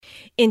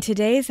In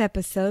today's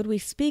episode, we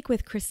speak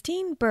with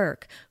Christine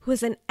Burke, who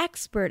is an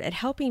expert at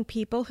helping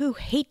people who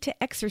hate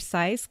to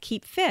exercise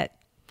keep fit.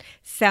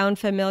 Sound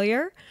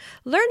familiar?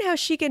 Learn how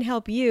she can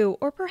help you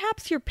or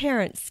perhaps your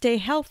parents stay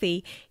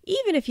healthy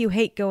even if you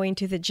hate going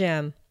to the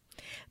gym.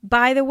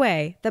 By the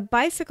way, the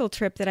bicycle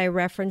trip that I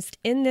referenced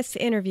in this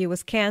interview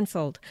was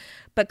canceled,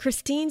 but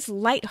Christine's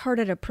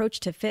lighthearted approach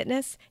to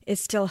fitness is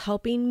still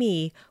helping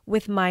me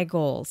with my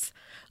goals.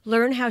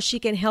 Learn how she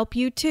can help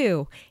you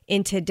too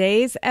in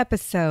today's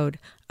episode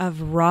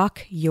of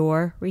Rock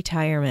Your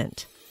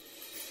Retirement.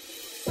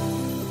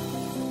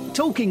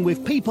 Talking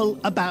with people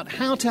about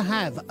how to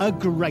have a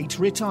great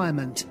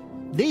retirement.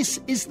 This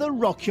is the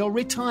Rock Your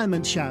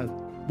Retirement Show.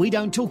 We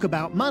don't talk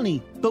about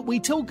money, but we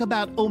talk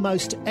about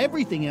almost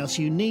everything else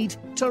you need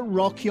to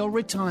rock your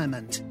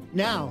retirement.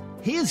 Now,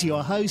 here's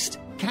your host,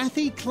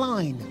 Kathy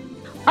Klein.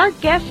 Our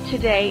guest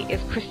today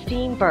is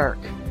Christine Burke.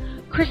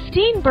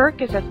 Christine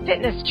Burke is a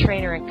fitness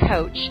trainer and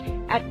coach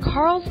at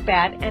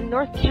Carlsbad and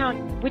North County,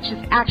 which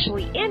is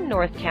actually in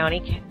North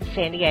County,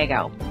 San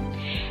Diego.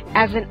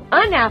 As an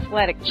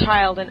unathletic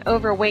child and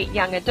overweight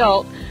young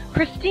adult,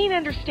 Christine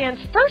understands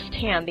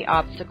firsthand the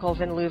obstacles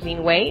in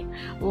losing weight,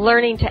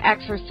 learning to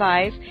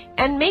exercise,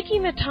 and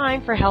making the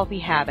time for healthy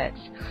habits.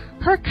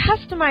 Her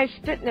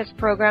customized fitness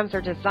programs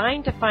are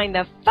designed to find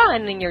the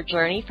fun in your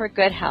journey for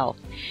good health.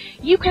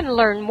 You can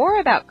learn more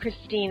about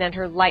Christine and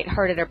her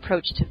lighthearted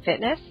approach to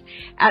fitness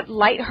at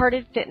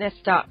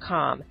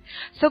lightheartedfitness.com.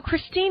 So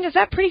Christine, does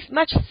that pretty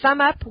much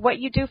sum up what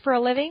you do for a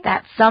living?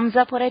 That sums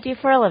up what I do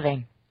for a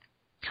living.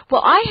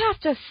 Well, I have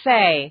to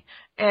say,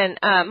 and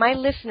my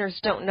listeners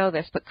don't know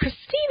this, but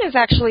Christine is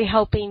actually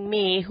helping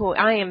me, who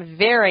I am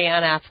very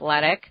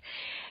unathletic,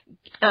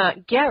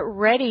 get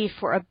ready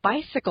for a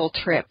bicycle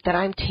trip that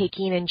I'm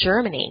taking in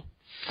Germany.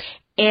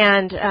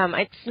 And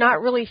it's not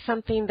really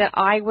something that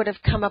I would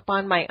have come up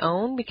on my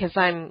own because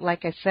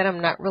like I said, I'm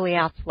not really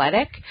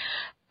athletic.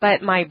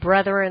 But my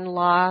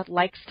brother-in-law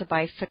likes to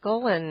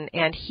bicycle,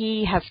 and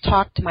he has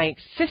talked to my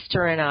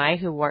sister and I,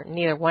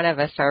 neither one of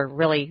us are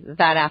really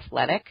that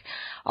athletic,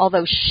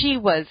 although she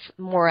was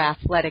more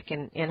athletic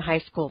in high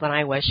school than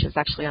I was. She was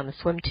actually on the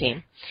swim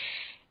team.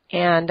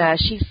 And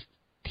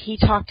he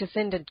talked us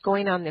into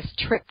going on this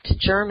trip to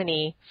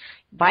Germany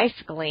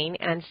bicycling,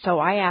 and so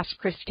I asked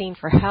Christine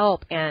for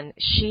help, and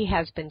she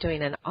has been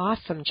doing an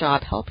awesome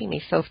job helping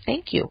me, so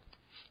thank you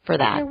for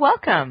that. You're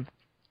welcome.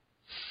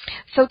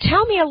 So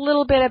tell me a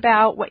little bit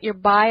about what your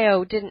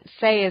bio didn't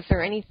say. Is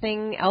there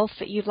anything else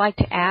that you'd like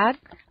to add?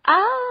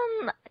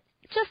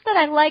 Just that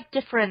I like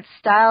different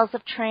styles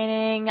of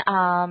training.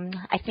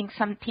 I think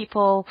some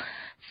people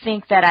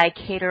think that I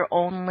cater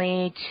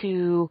only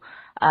to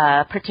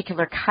a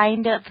particular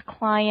kind of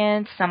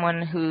client,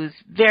 someone who's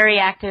very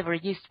active or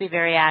used to be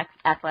very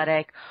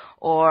athletic,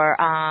 or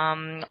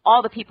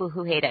all the people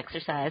who hate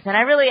exercise. And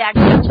I really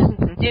actually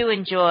just do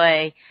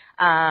enjoy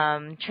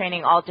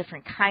training all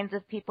different kinds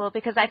of people,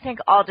 because I think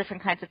all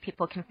different kinds of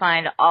people can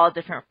find all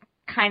different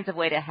kinds of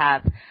way to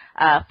have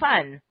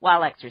fun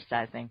while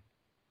exercising.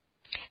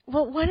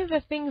 Well, one of the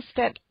things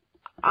that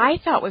I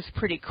thought was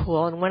pretty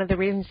cool, and one of the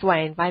reasons why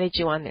I invited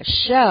you on this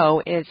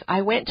show, is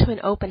I went to an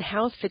open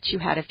house that you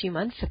had a few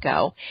months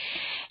ago,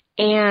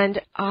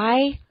 and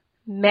I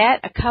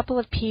met a couple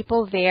of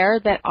people there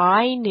that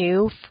I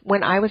knew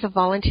when I was a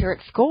volunteer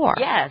at SCORE.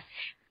 Yes.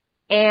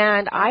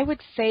 And I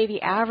would say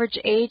the average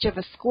age of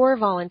a SCORE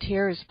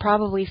volunteer is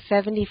probably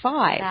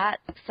 75. That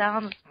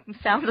sounds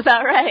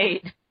about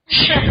right.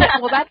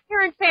 Well, that's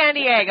here in San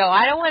Diego.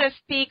 I don't want to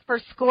speak for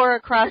SCORE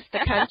across the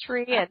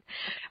country,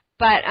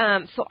 but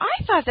so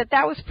I thought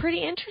that was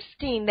pretty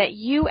interesting that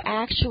you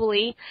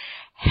actually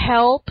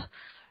help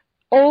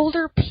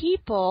older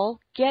people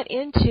get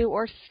into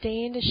or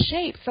stay into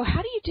shape. So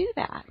how do you do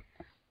that?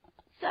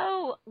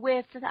 So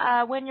with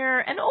when you're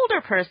an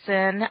older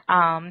person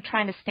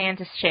trying to stay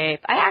into shape,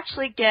 I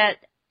actually get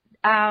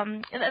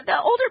the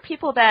older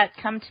people that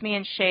come to me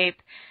in shape.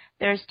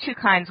 There's two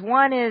kinds.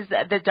 One is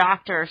the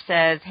doctor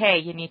says, "Hey,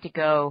 you need to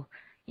go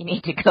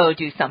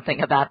do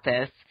something about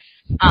this."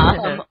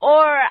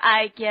 Or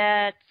I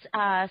get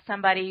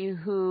somebody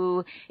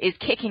who is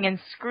kicking and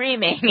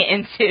screaming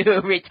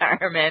into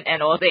retirement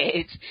and old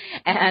age,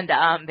 and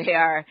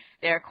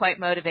they're quite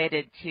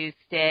motivated to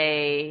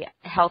stay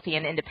healthy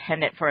and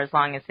independent for as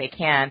long as they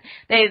can.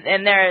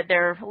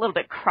 They're a little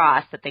bit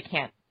cross that they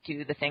can't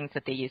do the things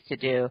that they used to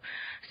do.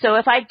 So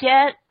if I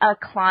get a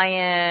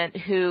client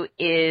who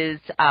is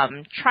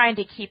trying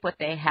to keep what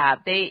they have,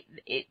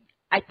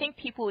 I think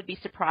people would be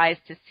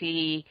surprised to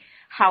see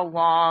how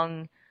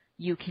long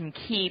you can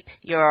keep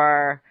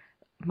your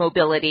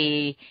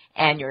mobility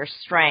and your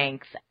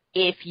strength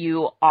if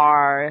you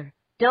are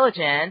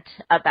diligent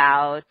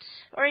about,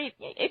 or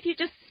if you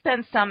just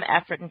spend some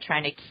effort in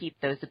trying to keep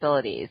those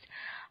abilities.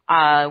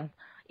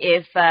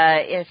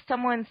 If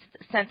someone's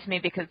sent to me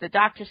because the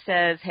doctor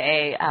says,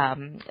 hey,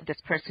 this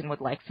person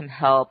would like some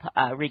help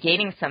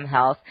regaining some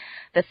health,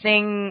 the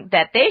thing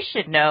that they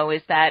should know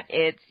is that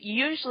it's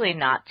usually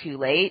not too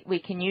late. We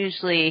can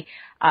usually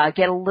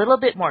get a little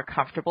bit more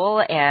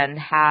comfortable and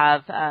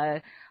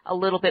have a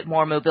little bit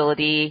more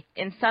mobility.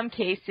 In some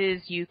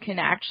cases, you can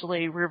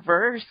actually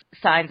reverse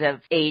signs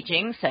of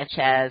aging, such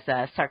as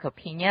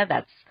sarcopenia,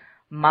 that's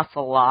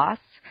muscle loss.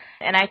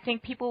 And I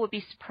think people would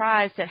be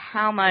surprised at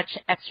how much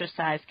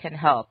exercise can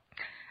help.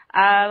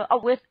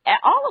 With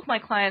all of my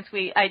clients,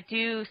 I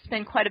do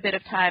spend quite a bit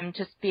of time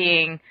just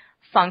being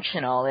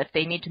functional. If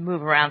they need to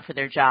move around for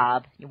their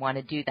job, you want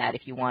to do that.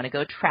 If you want to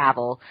go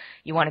travel,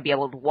 you want to be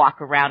able to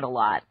walk around a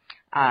lot.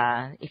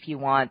 If you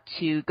want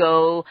to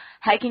go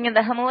hiking in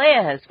the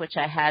Himalayas, which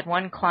I had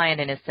one client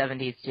in his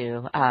 70s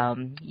do,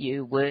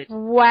 you would.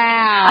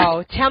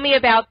 Wow. Tell me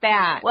about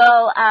that.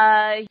 Well,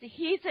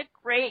 he's a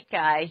great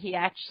guy. He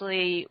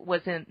actually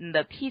was in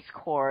the Peace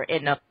Corps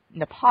in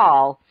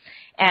Nepal,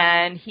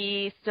 and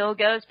he still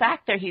goes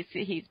back there.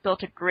 He's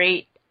built a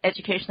great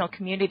educational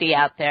community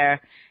out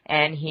there,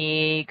 and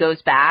he goes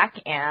back,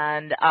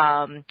 and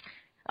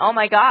oh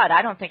my God,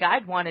 I don't think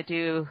I'd want to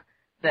do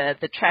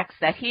the treks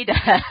that he does.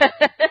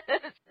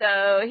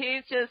 So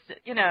he's just,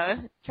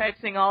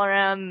 traipsing all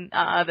around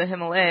the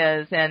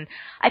Himalayas. And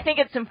I think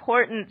it's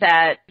important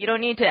that you don't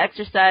need to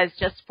exercise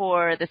just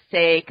for the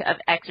sake of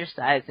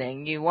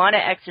exercising. You want to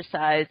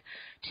exercise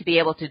to be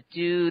able to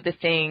do the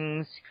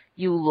things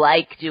you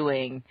like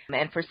doing.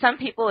 And for some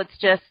people, it's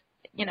just,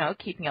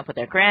 keeping up with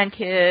their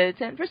grandkids.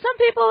 And for some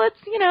people,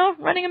 it's,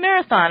 running a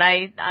marathon.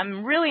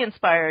 I'm really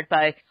inspired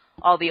by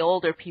all the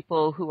older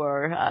people who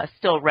are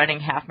still running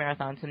half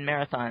marathons and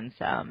marathons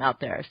out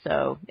there.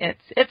 So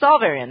it's all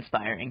very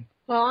inspiring.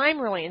 Well,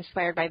 I'm really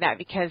inspired by that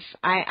because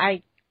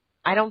I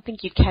don't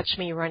think you'd catch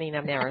me running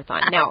a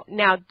marathon.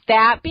 Now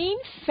that being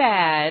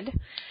said,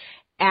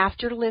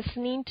 after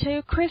listening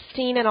to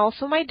Christine and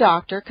also my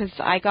doctor, because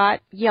I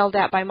got yelled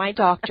at by my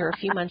doctor a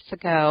few months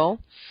ago,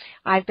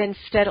 I've been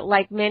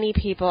like many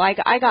people.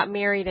 I got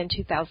married in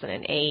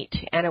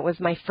 2008, and it was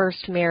my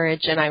first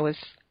marriage, and I was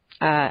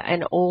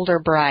an older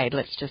bride,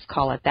 let's just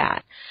call it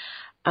that.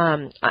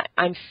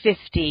 I'm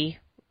 50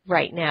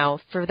 right now.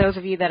 For those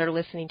of you that are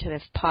listening to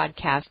this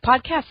podcast,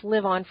 podcasts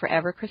live on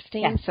forever,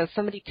 Christine, yes. So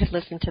somebody could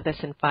listen to this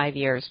in 5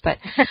 years. But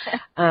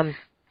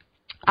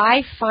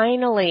I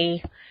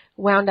finally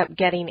wound up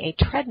getting a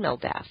treadmill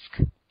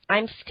desk.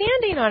 I'm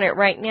standing on it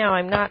right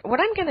now. What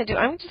I'm going to do,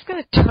 I'm just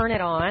going to turn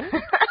it on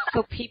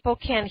so people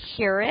can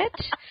hear it.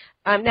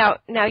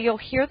 Now you'll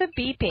hear the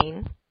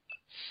beeping.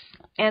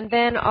 And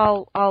then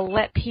I'll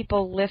let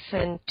people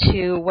listen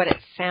to what it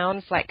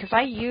sounds like, because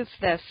I use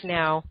this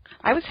now.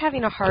 I was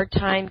having a hard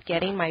time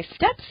getting my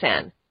steps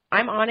in.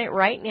 I'm on it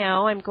right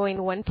now. I'm going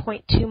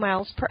 1.2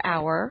 miles per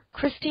hour.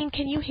 Christine,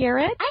 can you hear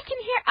it? I can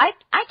hear.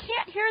 I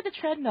can't hear the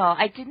treadmill.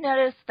 I did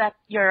notice that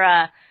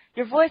your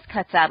voice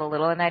cuts out a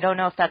little, and I don't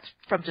know if that's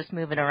from just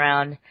moving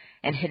around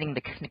and hitting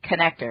the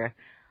connector.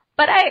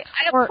 But I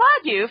applaud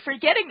you for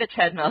getting the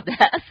treadmill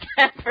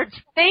desk.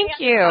 Thank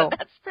you.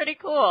 That's pretty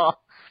cool.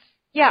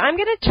 Yeah, I'm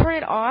going to turn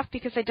it off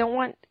because I don't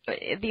want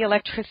the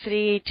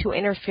electricity to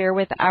interfere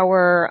with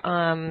our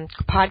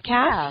podcast.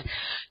 Yeah.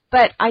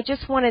 But I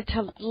just wanted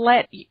to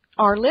let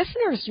our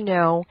listeners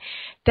know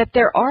that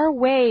there are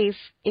ways,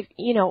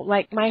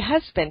 like my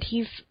husband,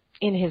 he's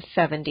in his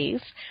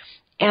 70s,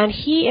 and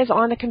he is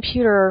on the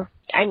computer.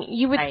 I mean,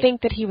 you would right.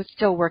 think that he was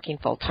still working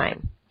full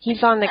time.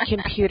 He's on the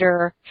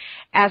computer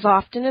as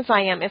often as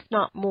I am, if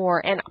not more.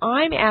 And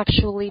I'm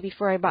actually,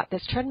 before I bought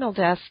this treadmill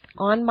desk,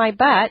 on my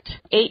butt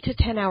 8 to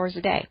 10 hours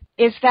a day.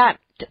 Is that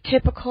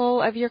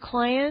typical of your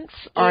clients,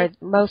 or are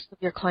most of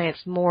your clients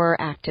more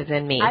active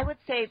than me? I would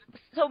say,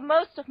 so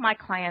most of my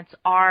clients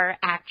are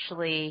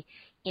actually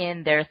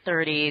in their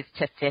 30s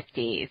to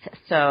 50s.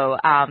 So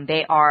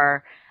they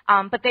are...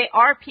 but they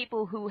are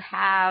people who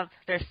have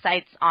their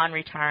sights on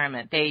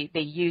retirement. They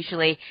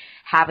usually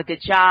have a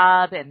good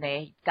job, and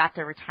they got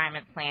their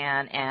retirement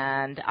plan,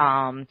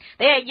 and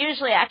they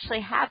usually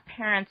actually have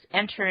parents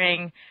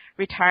entering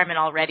retirement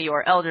already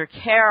or elder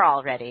care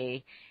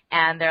already,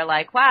 and they're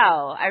like,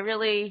 wow,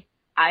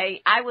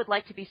 I would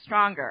like to be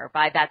stronger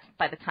by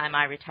the time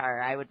I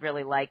retire. I would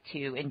really like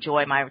to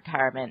enjoy my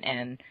retirement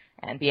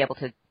and be able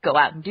to go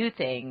out and do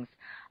things.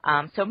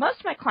 So most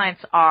of my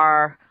clients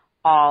are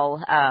all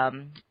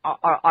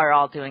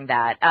doing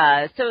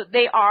that. So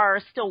they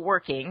are still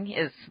working,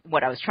 is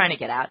what I was trying to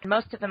get at.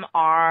 Most of them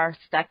are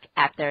stuck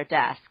at their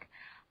desk.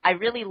 I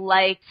really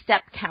like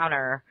step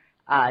counter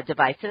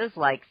devices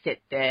like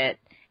Fitbit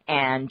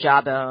and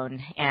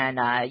Jawbone,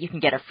 and you can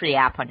get a free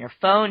app on your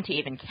phone to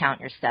even count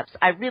your steps.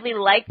 I really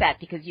like that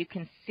because you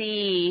can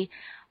see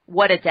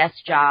what a desk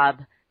job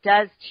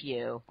does to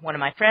you. One of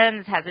my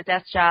friends has a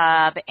desk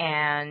job,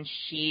 and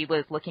she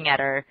was looking at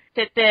her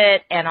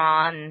Fitbit, and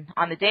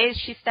on the days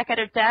she's stuck at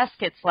her desk,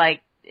 it's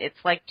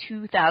like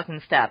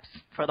 2,000 steps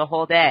for the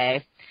whole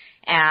day,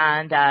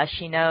 and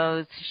she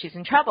knows she's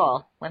in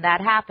trouble when that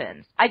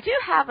happens. I do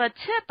have a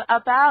tip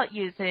about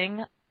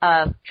using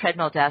a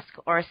treadmill desk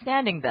or a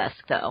standing desk,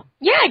 though.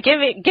 Yeah,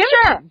 bring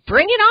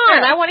it on.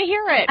 Sure. I want to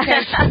hear it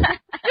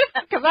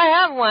because I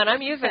have one.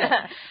 I'm using it.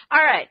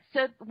 All right.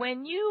 So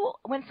when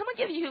someone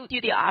gives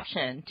you the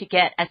option to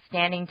get a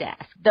standing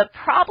desk, the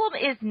problem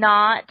is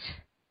not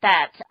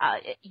that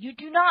you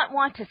do not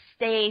want to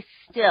stay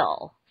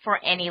still for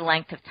any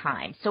length of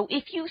time. So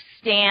if you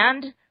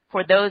stand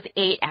for those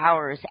 8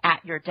 hours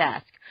at your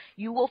desk,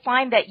 you will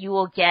find that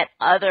you'll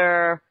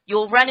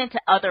run into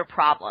other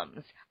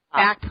problems.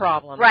 Back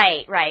problems.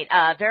 Right.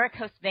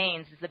 Varicose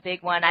veins is the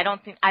big one. I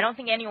don't think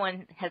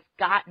anyone has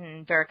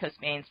gotten varicose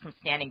veins from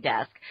standing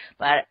desk,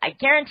 but I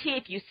guarantee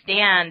if you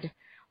stand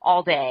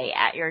all day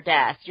at your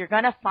desk, you're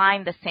going to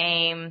find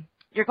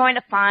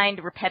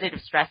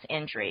repetitive stress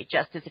injury,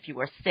 just as if you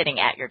were sitting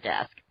at your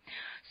desk.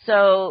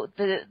 So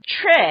the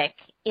trick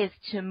is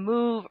to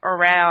move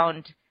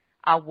around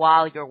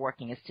while you're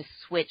working, is to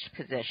switch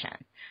position.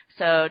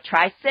 So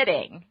try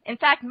sitting. In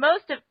fact,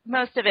 most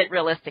of it,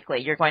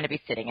 realistically, you're going to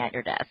be sitting at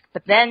your desk.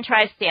 But then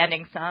try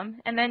standing some,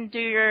 and then do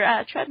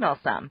your treadmill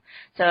some.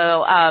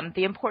 So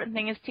the important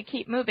thing is to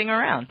keep moving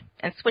around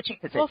and switching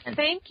positions. Well,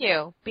 thank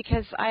you,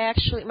 because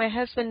my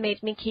husband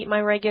made me keep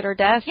my regular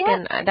desk,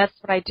 yes. And that's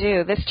what I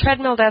do. This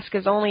treadmill desk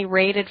is only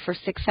rated for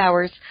 6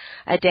 hours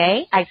a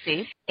day. I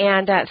see.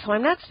 And so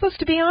I'm not supposed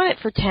to be on it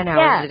for 10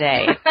 hours a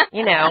day,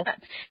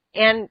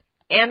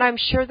 And I'm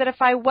sure that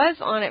if I was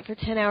on it for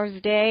 10 hours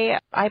a day,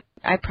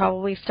 I'd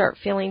probably start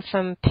feeling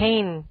some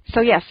pain.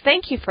 So, yes,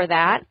 thank you for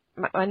that.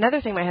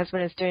 Another thing my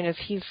husband is doing is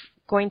he's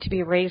going to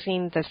be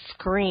raising the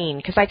screen,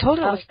 because I told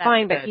him it was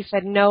fine, but he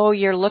said, no,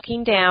 you're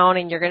looking down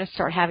and you're going to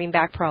start having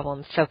back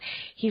problems. So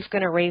he's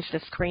going to raise the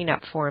screen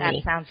up for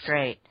me. That sounds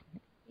great.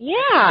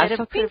 Yeah. It'll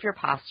improve your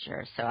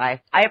posture, so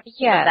I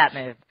appreciate that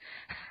move.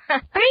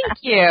 Thank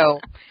you.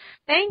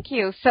 Thank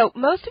you. So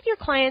most of your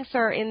clients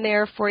are in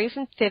their 40s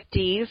and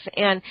 50s,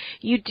 and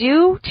you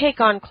do take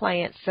on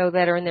clients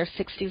that are in their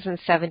 60s and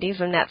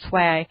 70s, and that's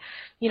why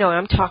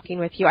I'm talking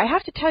with you. I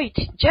have to tell you,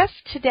 just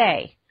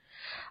today,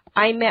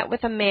 I met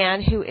with a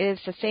man who is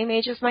the same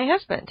age as my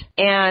husband,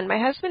 and my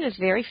husband is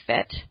very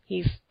fit.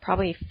 He's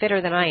probably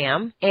fitter than I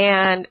am,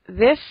 and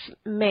this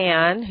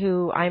man,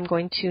 who I'm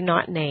going to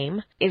not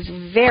name, is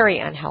very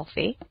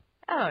unhealthy.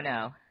 Oh,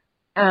 no.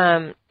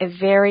 Is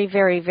very,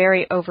 very,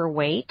 very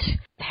overweight,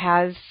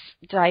 has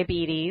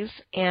diabetes,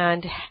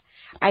 and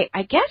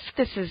I guess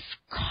this is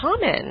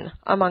common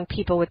among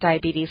people with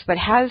diabetes, but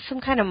has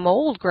some kind of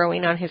mold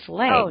growing on his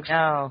legs. Oh,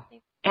 no.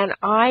 And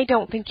I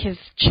don't think his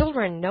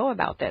children know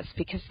about this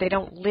because they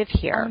don't live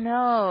here. Oh,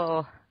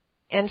 no.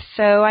 And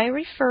so I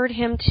referred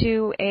him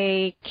to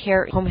a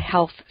home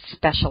health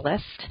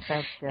specialist,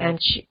 and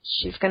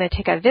she's going to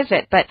take a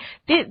visit. But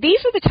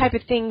these are the type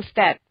of things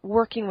that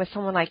working with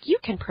someone like you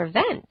can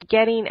prevent.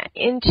 Getting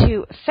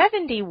into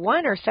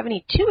 71 or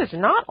 72 is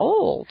not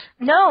old.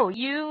 No,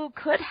 you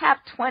could have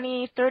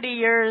 20, 30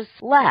 years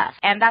left,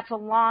 and that's a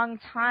long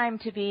time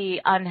to be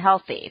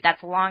unhealthy.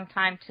 That's a long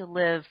time to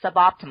live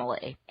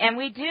suboptimally. And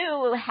we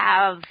do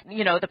have,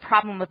 the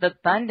problem of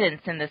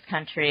abundance in this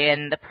country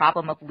and the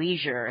problem of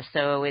leisure.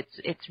 So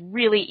it's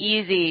really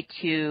easy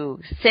to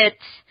sit.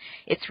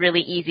 It's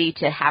really easy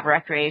to have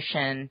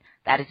recreation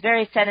that is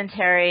very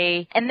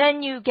sedentary. And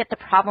then you get the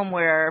problem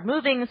where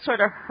moving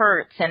sort of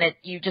hurts, and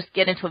you just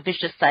get into a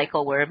vicious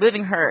cycle where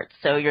moving hurts,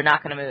 so you're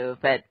not going to move.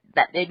 But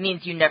it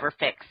means you never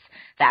fix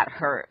that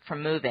hurt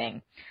from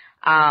moving.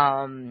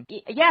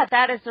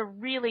 That is a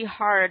really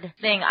hard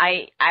thing.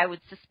 I would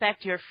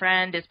suspect your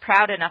friend is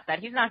proud enough that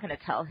he's not going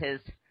to tell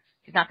his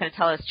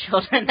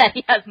children that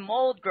he has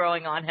mold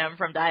growing on him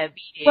from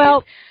diabetes.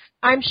 Well,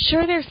 I'm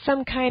sure there's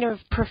some kind of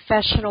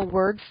professional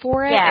word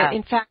for it. Yeah.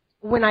 In fact,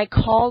 when I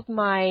called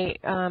my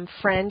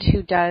friend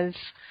who does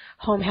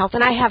home health,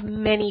 and I have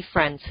many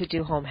friends who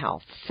do home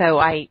health, so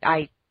I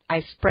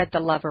spread the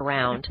love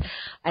around.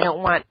 I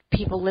don't want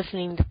people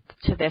listening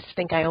to this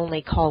think I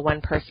only call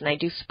one person. I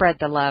do spread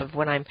the love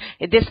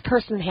this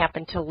person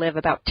happened to live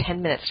about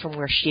 10 minutes from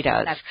where she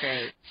does. That's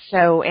great.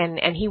 So,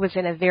 and he was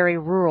in a very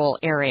rural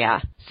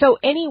area. So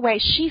anyway,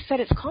 she said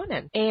it's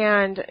common.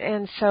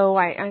 And so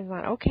I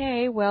thought,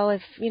 okay, well,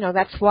 if,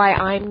 that's why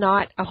I'm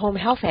not a home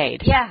health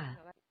aide. Yeah.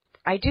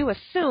 I do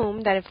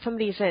assume that if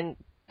somebody's in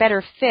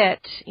better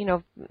fit,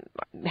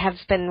 has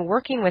been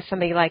working with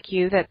somebody like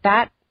you,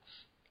 that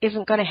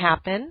isn't going to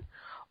happen.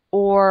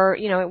 Or,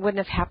 it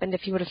wouldn't have happened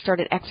if you would have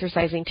started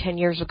exercising 10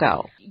 years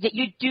ago.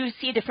 You do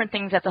see different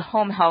things as a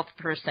home health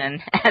person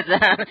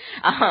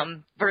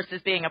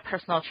versus being a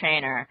personal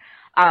trainer,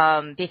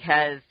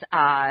 because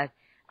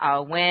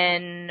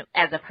when,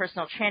 as a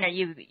personal trainer,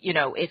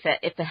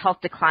 if the health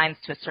declines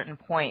to a certain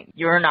point,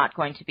 you're not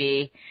going to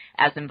be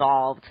as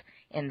involved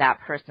in that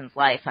person's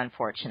life,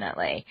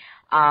 unfortunately.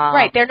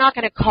 Right. They're not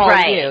going to call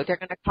you. They're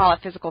going to call a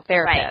physical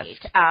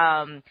therapist.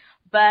 Right.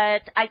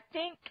 But I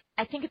think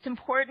it's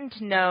important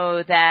to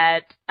know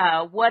that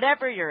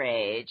whatever your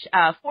age,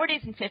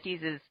 40s and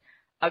 50s is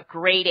a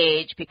great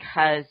age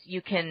because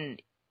you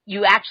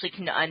actually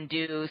can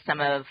undo some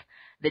of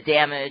the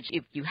damage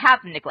if you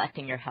have been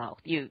neglecting your health.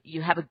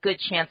 You have a good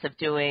chance of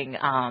doing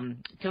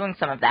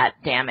some of that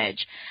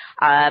damage.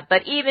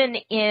 But even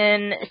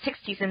in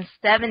 60s and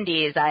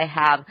 70s, I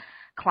have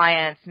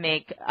clients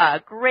make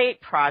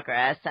great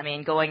progress. I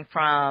mean, going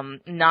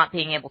from not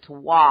being able to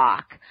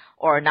walk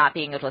or not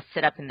being able to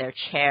sit up in their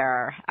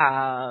chair,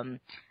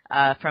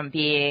 from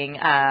being,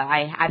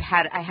 I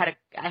had a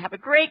have a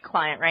great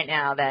client right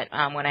now that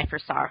when I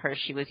first saw her,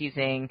 she was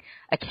using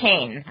a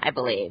cane, I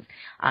believe.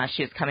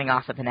 She was coming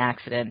off of an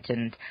accident,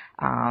 and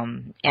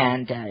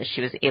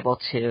she was able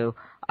to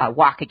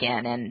walk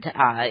again, and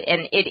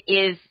it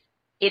is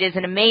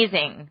an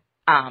amazing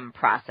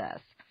process.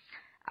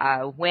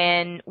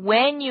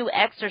 When you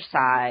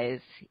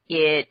exercise,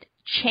 it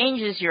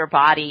changes your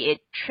body.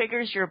 It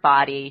triggers your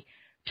body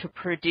to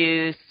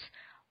produce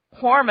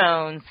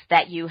hormones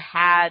that you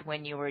had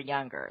when you were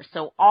younger.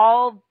 So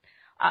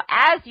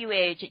as you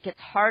age, it gets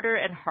harder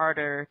and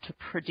harder to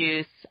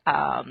produce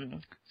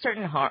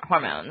certain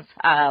hormones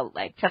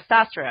like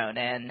testosterone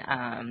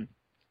and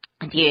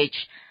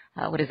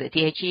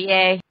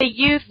DHEA? The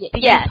youth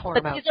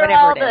hormones, but these are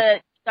all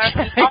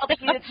the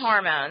youth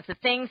hormones, the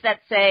things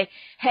that say,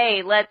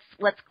 hey, let's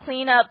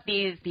clean up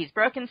these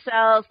broken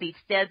cells, these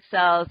dead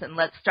cells, and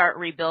let's start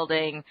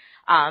rebuilding,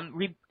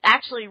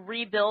 actually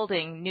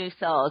rebuilding new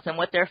cells. And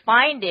what they're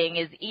finding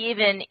is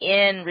even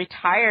in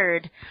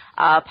retired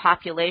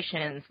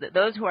populations, that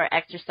those who are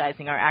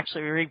exercising are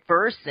actually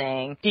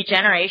reversing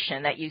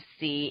degeneration that you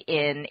see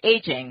in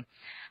aging.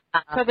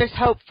 So there's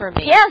hope for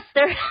me. Yes,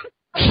 there.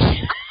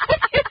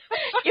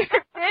 You're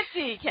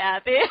 50,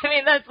 Kathy. I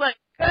mean, that's like.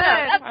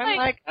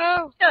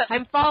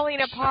 I'm falling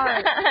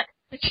apart.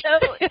 So,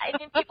 I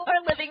mean, people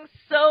are living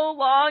so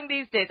long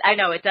these days. I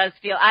know it does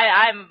feel.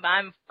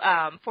 I'm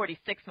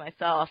 46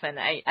 myself, and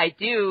I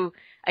do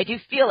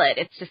feel it.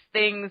 It's just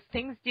things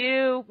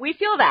do. We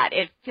feel that.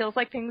 It feels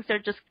like things are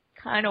just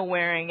kind of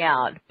wearing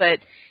out. But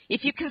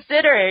if you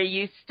consider,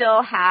 you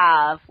still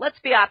have. Let's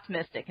be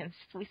optimistic, and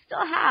we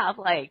still have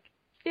like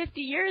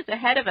 50 years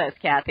ahead of us,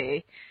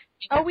 Kathy.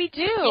 Oh, we do.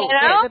 You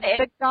know?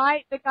 The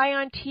guy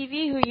on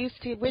TV who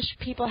used to wish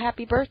people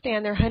happy birthday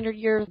on their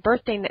 100-year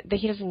birthday, that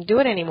he doesn't do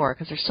it anymore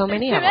because there's so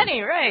many of them. Too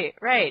many,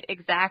 right,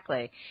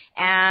 exactly.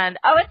 And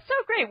it's so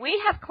great.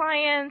 We have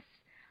clients.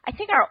 I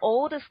think our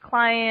oldest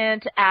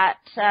client at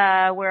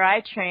where I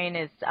train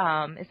is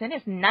in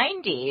his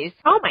 90s.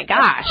 Oh my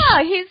gosh!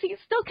 Yeah, he's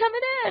still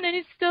coming in, and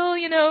he's still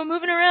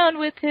moving around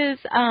with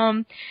his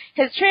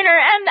trainer.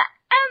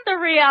 And the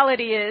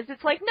reality is,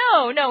 it's like,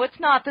 no, it's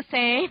not the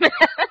same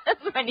as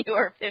when you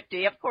were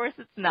 50. Of course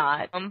it's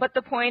not. But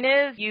the point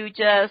is, you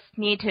just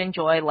need to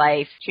enjoy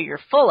life to your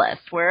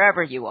fullest,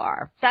 wherever you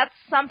are. That's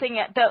something,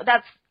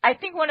 that's, I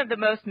think, one of the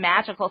most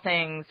magical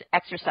things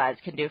exercise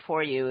can do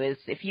for you is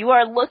if you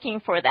are looking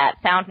for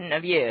that fountain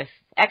of youth,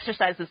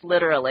 exercise is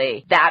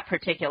literally that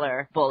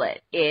particular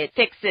bullet. It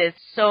fixes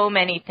so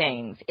many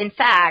things. In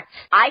fact,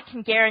 I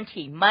can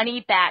guarantee,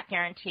 money back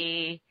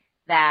guarantee,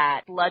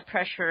 that blood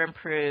pressure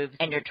improves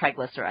and your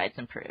triglycerides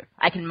improve.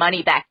 I can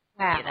money back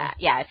that.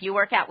 Yeah, if you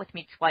work out with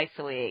me twice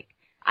a week,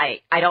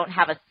 I don't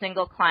have a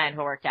single client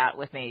who worked out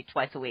with me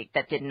twice a week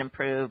that didn't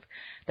improve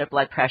their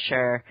blood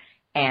pressure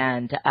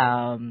and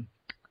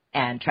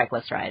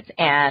triglycerides.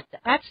 And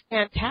that's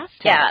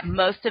fantastic. Yeah,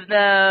 most of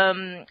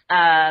them,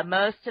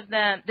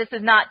 this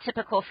is not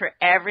typical for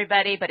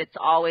everybody, but it's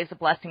always a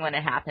blessing when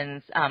it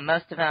happens.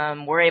 Most of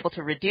them were able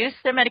to reduce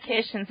their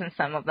medications, and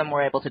some of them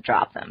were able to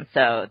drop them.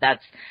 So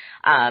that's,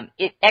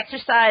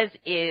 exercise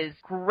is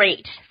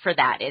great for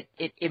that.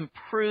 It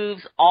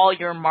improves all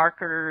your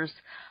markers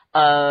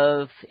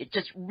it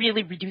just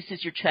really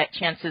reduces your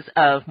chances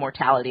of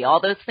mortality. All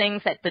those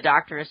things that the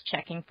doctor is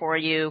checking for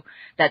you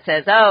that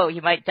says, oh,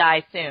 you might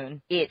die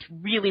soon, it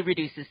really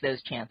reduces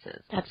those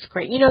chances. That's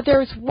great.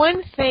 There's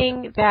one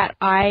thing that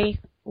I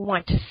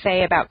want to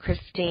say about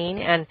Christine,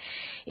 and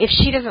if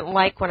she doesn't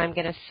like what I'm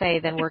going to say,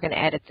 then we're going to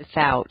edit this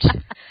out.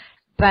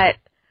 But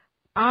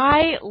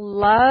I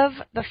love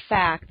the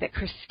fact that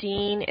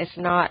Christine is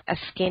not a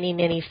skinny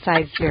mini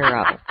size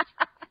 0.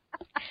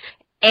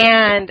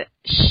 And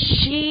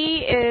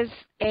she is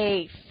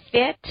a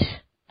fit,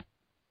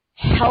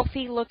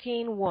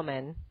 healthy-looking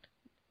woman,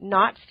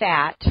 not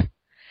fat,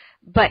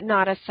 but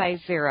not a size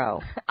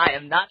 0. I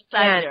am not a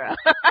size 0.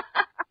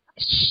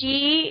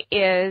 She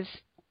is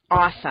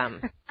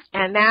awesome.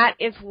 And that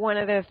is one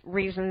of the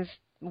reasons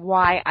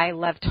why I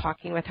love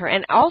talking with her.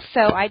 And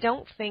also, I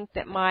don't think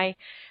that my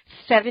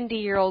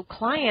 70-year-old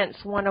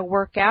clients want to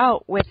work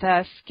out with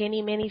a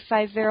skinny mini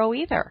size 0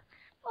 either.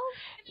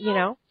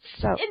 So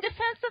in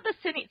defense of the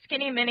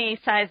skinny mini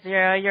size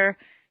 0, your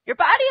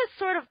body is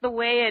sort of the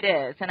way it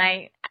is, and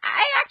I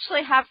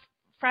actually have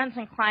friends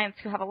and clients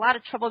who have a lot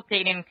of trouble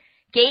gaining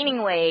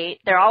weight.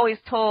 They're always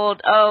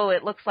told, oh,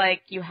 it looks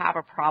like you have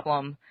a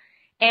problem,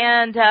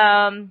 and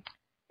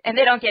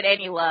they don't get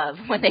any love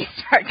when they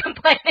start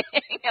complaining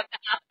about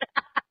it.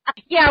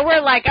 Yeah,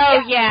 we're like,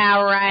 oh, yeah,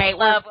 right.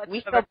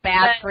 We feel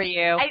bad for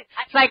you.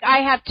 It's like, I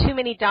have too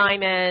many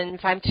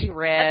diamonds. I'm too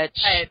rich.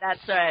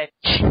 That's right.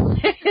 No,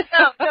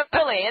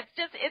 really.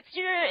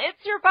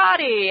 It's your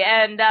body.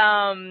 And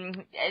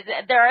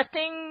there are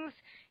things,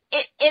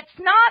 it's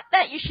not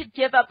that you should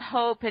give up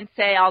hope and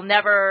say, I'll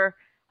never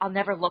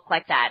look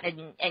like that.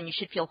 And you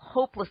should feel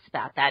hopeless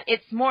about that.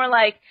 It's more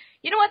like,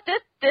 you know what,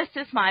 this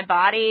is my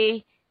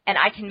body, and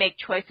I can make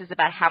choices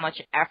about how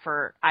much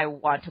effort I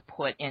want to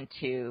put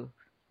into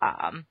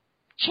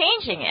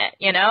changing it,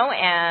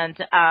 and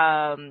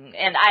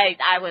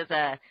I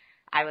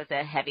I was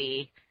a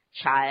heavy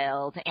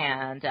child,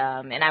 and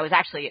I was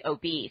actually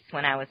obese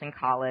when I was in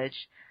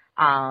college.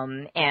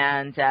 And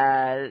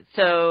I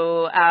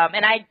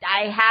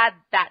had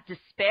that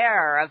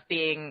despair of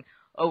being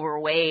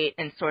overweight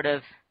and sort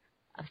of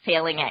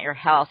failing at your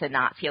health and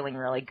not feeling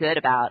really good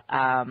about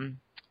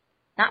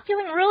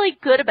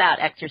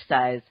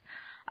exercise.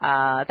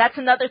 That's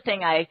another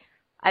thing I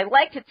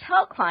like to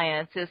tell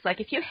clients is, like,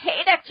 if you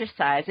hate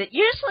exercise, it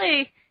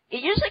usually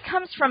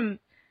comes from,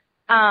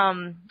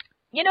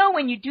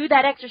 when you do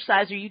that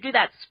exercise or you do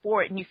that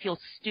sport and you feel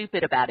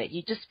stupid about it.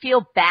 You just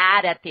feel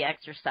bad at the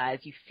exercise.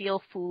 You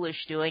feel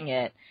foolish doing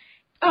it.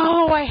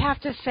 Oh, I have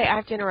to say, I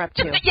have to interrupt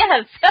you.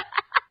 Yes.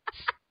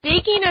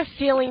 Speaking of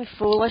feeling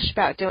foolish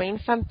about doing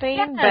something,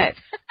 yes. but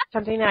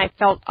something that I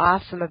felt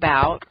awesome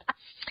about,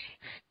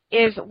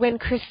 is when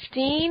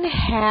Christine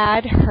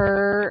had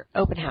her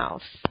open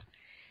house.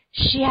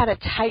 She had a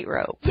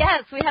tightrope.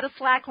 Yes, we had a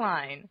slack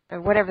line.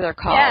 Or whatever they're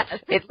called. Yes.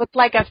 It looked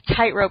like a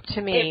tightrope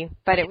to me,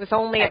 but it was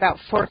only about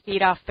 4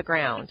 feet off the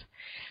ground.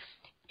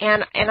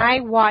 And I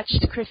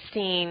watched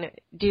Christine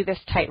do this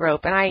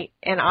tightrope, and I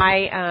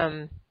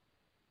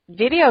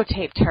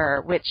videotaped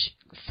her, which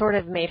sort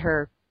of made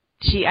her.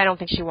 I don't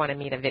think she wanted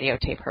me to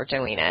videotape her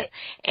doing it.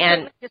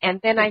 And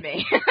then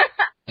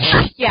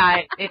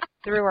yeah, it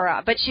threw her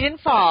up, but she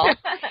didn't fall.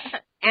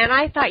 And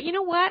I thought, you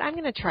know what? I'm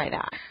going to try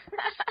that.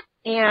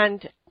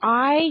 And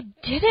I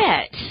did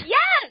it.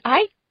 Yes.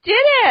 I did it.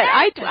 Yes.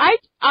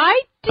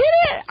 I did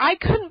it. I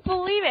couldn't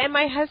believe it. And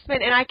my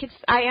husband, and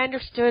I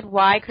understood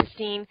why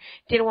Christine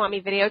didn't want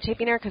me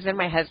videotaping her, because then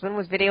my husband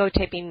was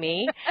videotaping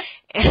me.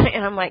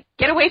 And I'm like,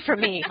 get away from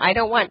me. I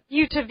don't want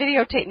you to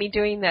videotape me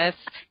doing this,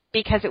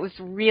 because it was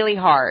really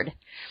hard.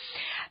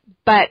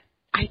 But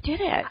I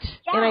did it.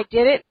 Yeah. And I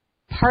did it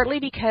partly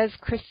because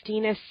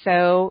Christine is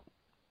so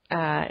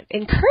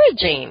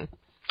encouraging.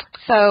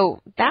 So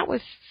that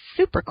was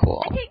super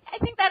cool. I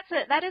think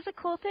that is a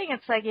cool thing.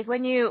 It's like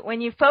when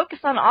you focus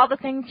on all the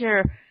things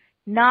you're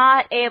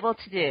not able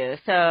to do.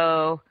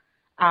 So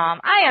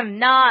I am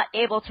not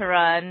able to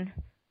run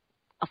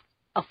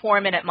a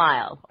 4-minute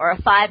mile or a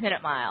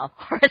 5-minute mile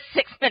or a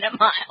 6-minute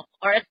mile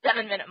or a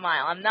 7-minute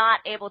mile. I'm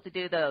not able to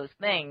do those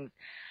things.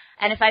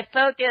 And if I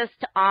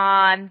focused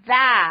on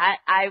that,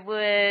 I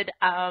would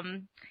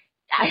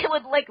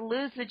like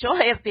lose the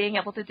joy of being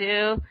able to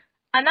do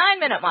a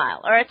 9-minute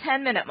mile or a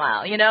 10-minute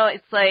mile.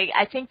 It's like,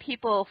 I think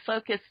people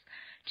focus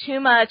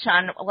too much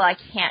on, well, I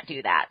can't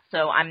do that,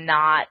 so I'm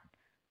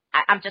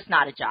just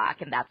not a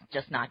jock, and that's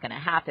just not going to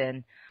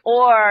happen.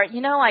 Or,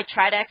 I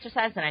try to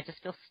exercise and I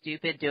just feel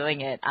stupid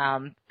doing it.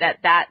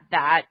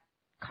 That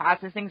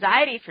causes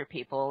anxiety for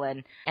people,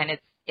 and it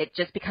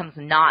just becomes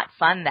not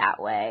fun that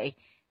way.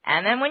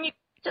 And then when you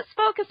just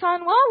focus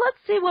on, well,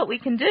 let's see what we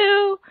can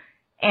do,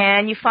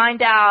 and you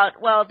find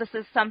out, well, this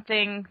is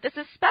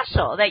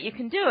special that you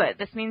can do it.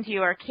 This means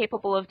you are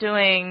capable of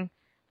doing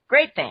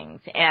great things,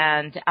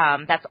 and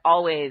that's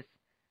always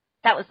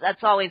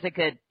a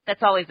good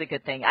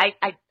thing.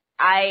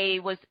 I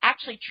was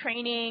actually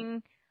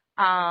training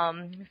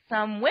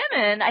some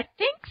women. I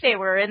think they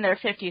were in their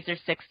 50s or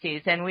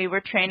 60s, and we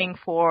were training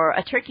for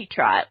a turkey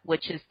trot,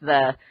 which is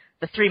the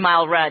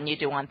 3-mile run you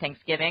do on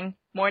Thanksgiving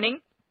morning.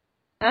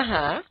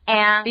 Uh-huh.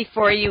 And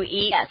before you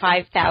eat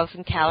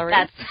 5,000 calories.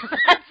 That's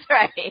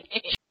right.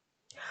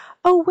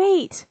 Oh,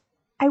 wait.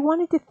 I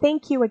wanted to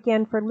thank you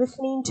again for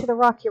listening to the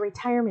Rock Your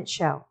Retirement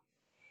Show.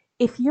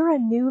 If you're a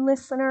new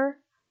listener,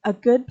 a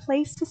good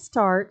place to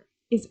start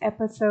is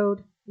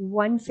episode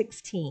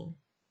 116.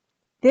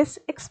 This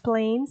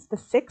explains the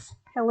 6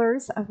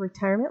 pillars of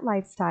retirement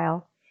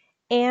lifestyle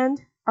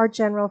and our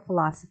general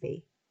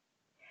philosophy.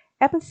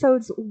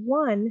 Episodes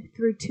 1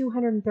 through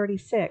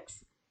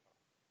 236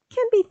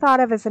 can be thought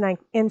of as an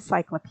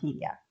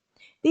encyclopedia.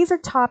 These are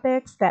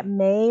topics that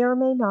may or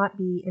may not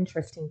be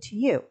interesting to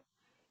you.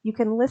 You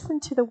can listen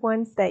to the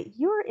ones that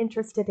you're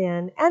interested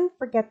in and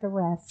forget the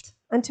rest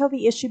until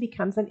the issue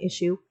becomes an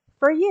issue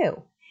for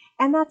you.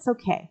 And that's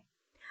okay.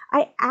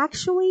 I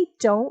actually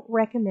don't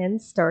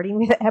recommend starting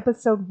with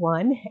episode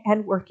 1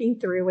 and working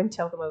through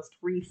until the most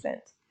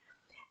recent.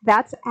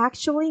 That's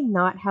actually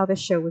not how the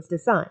show was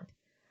designed.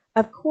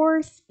 Of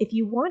course, if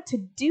you want to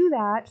do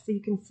that so you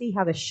can see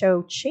how the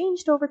show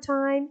changed over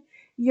time,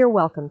 you're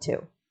welcome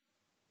to.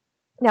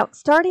 Now,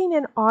 starting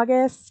in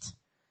August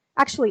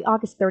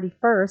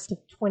 31st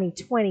of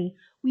 2020,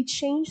 we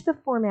changed the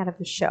format of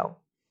the show.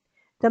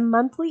 The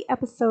monthly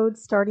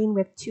episodes, starting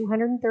with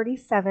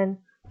 237,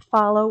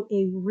 follow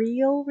a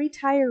real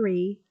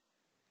retiree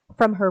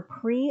from her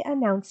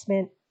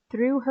pre-announcement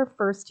through her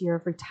first year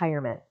of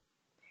retirement.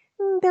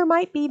 There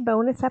might be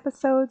bonus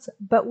episodes,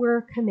 but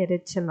we're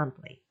committed to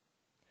monthly.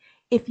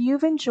 If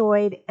you've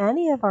enjoyed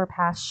any of our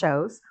past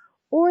shows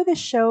or the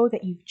show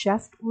that you've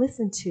just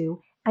listened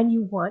to and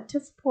you want to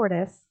support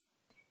us,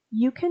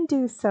 you can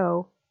do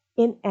so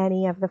in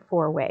any of the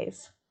 4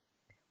 ways.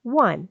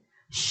 1.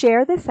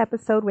 Share this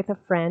episode with a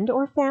friend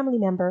or family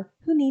member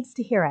who needs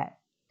to hear it.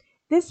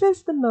 This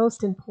is the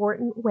most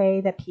important way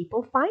that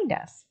people find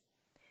us.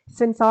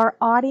 Since our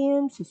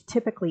audience is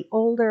typically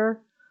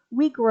older,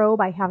 We grow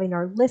by having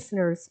our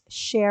listeners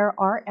share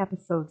our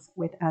episodes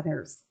with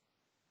others.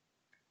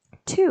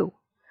 2.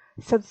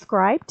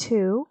 Subscribe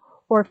to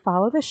or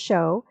follow the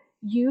show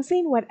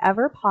using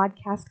whatever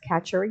podcast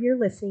catcher you're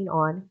listening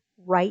on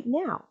right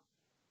now.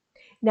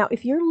 Now,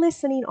 if you're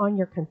listening on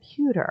your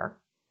computer,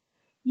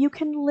 you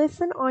can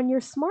listen on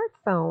your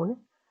smartphone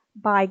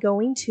by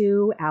going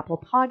to Apple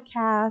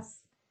Podcasts,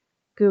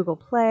 Google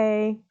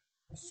Play,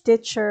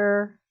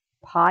 Stitcher,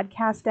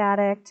 Podcast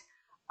Addict,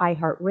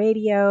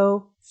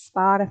 iHeartRadio,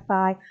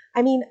 Spotify.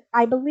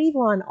 I believe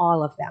we're on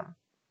all of them.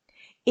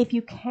 If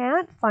you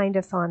can't find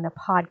us on the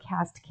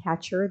podcast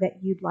catcher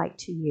that you'd like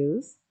to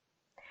use,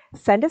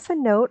 send us a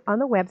note on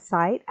the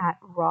website at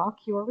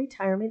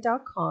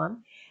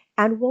rockyourretirement.com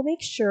and we'll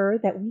make sure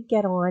that we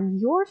get on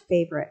your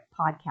favorite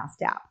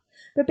podcast app.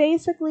 But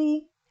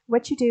basically,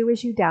 what you do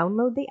is you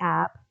download the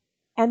app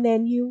and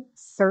then you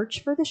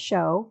search for the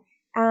show,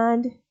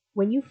 and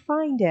when you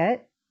find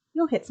it,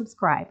 you'll hit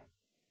subscribe.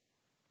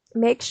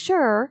 Make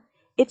sure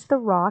it's the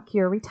Rock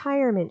Your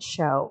Retirement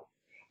Show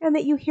and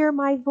that you hear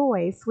my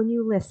voice when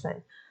you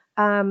listen.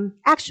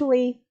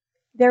 Actually,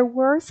 there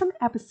were some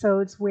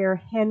episodes where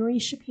Henry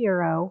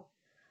Shapiro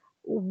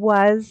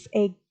was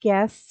a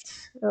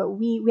guest.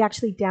 We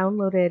actually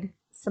downloaded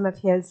some of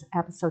his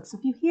episodes. So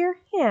if you hear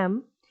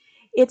him,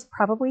 it's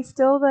probably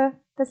still the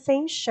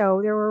same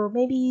show. There were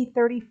maybe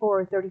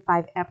 34 or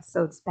 35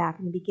 episodes back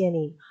in the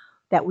beginning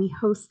that we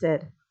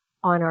hosted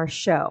on our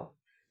show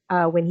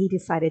when he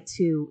decided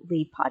to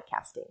leave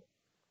podcasting.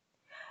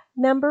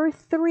 Number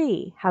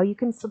 3, how you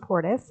can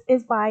support us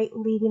is by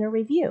leaving a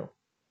review.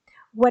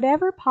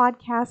 Whatever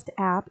podcast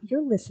app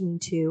you're listening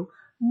to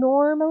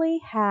normally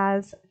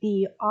has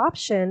the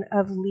option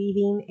of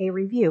leaving a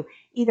review,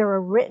 either a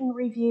written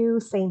review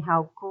saying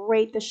how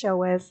great the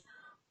show is,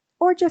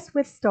 or just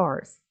with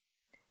stars.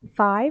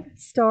 5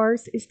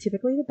 stars is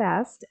typically the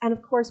best, and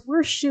of course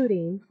we're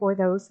shooting for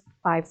those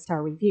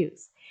 5-star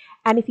reviews.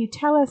 And if you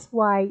tell us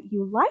why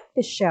you like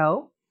the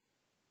show,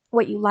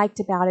 what you liked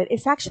about it,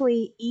 it's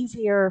actually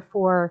easier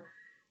for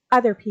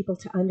other people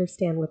to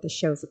understand what the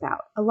show's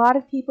about. A lot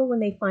of people, when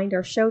they find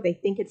our show, they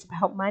think it's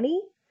about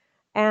money,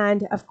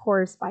 and of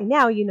course by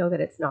now you know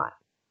that it's not.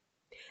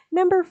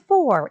 Number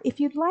 4, if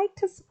you'd like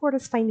to support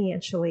us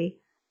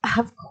financially,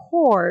 of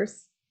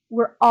course,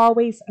 we're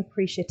always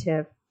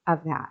appreciative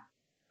of that.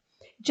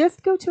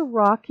 Just go to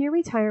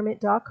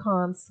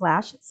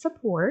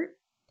rockyourretirement.com/support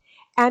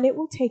and it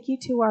will take you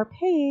to our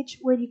page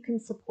where you can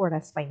support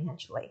us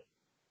financially.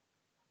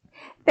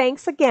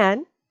 Thanks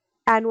again,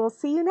 and we'll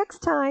see you next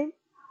time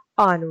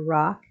on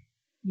Rock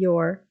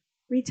Your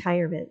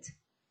Retirement.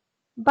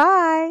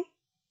 Bye.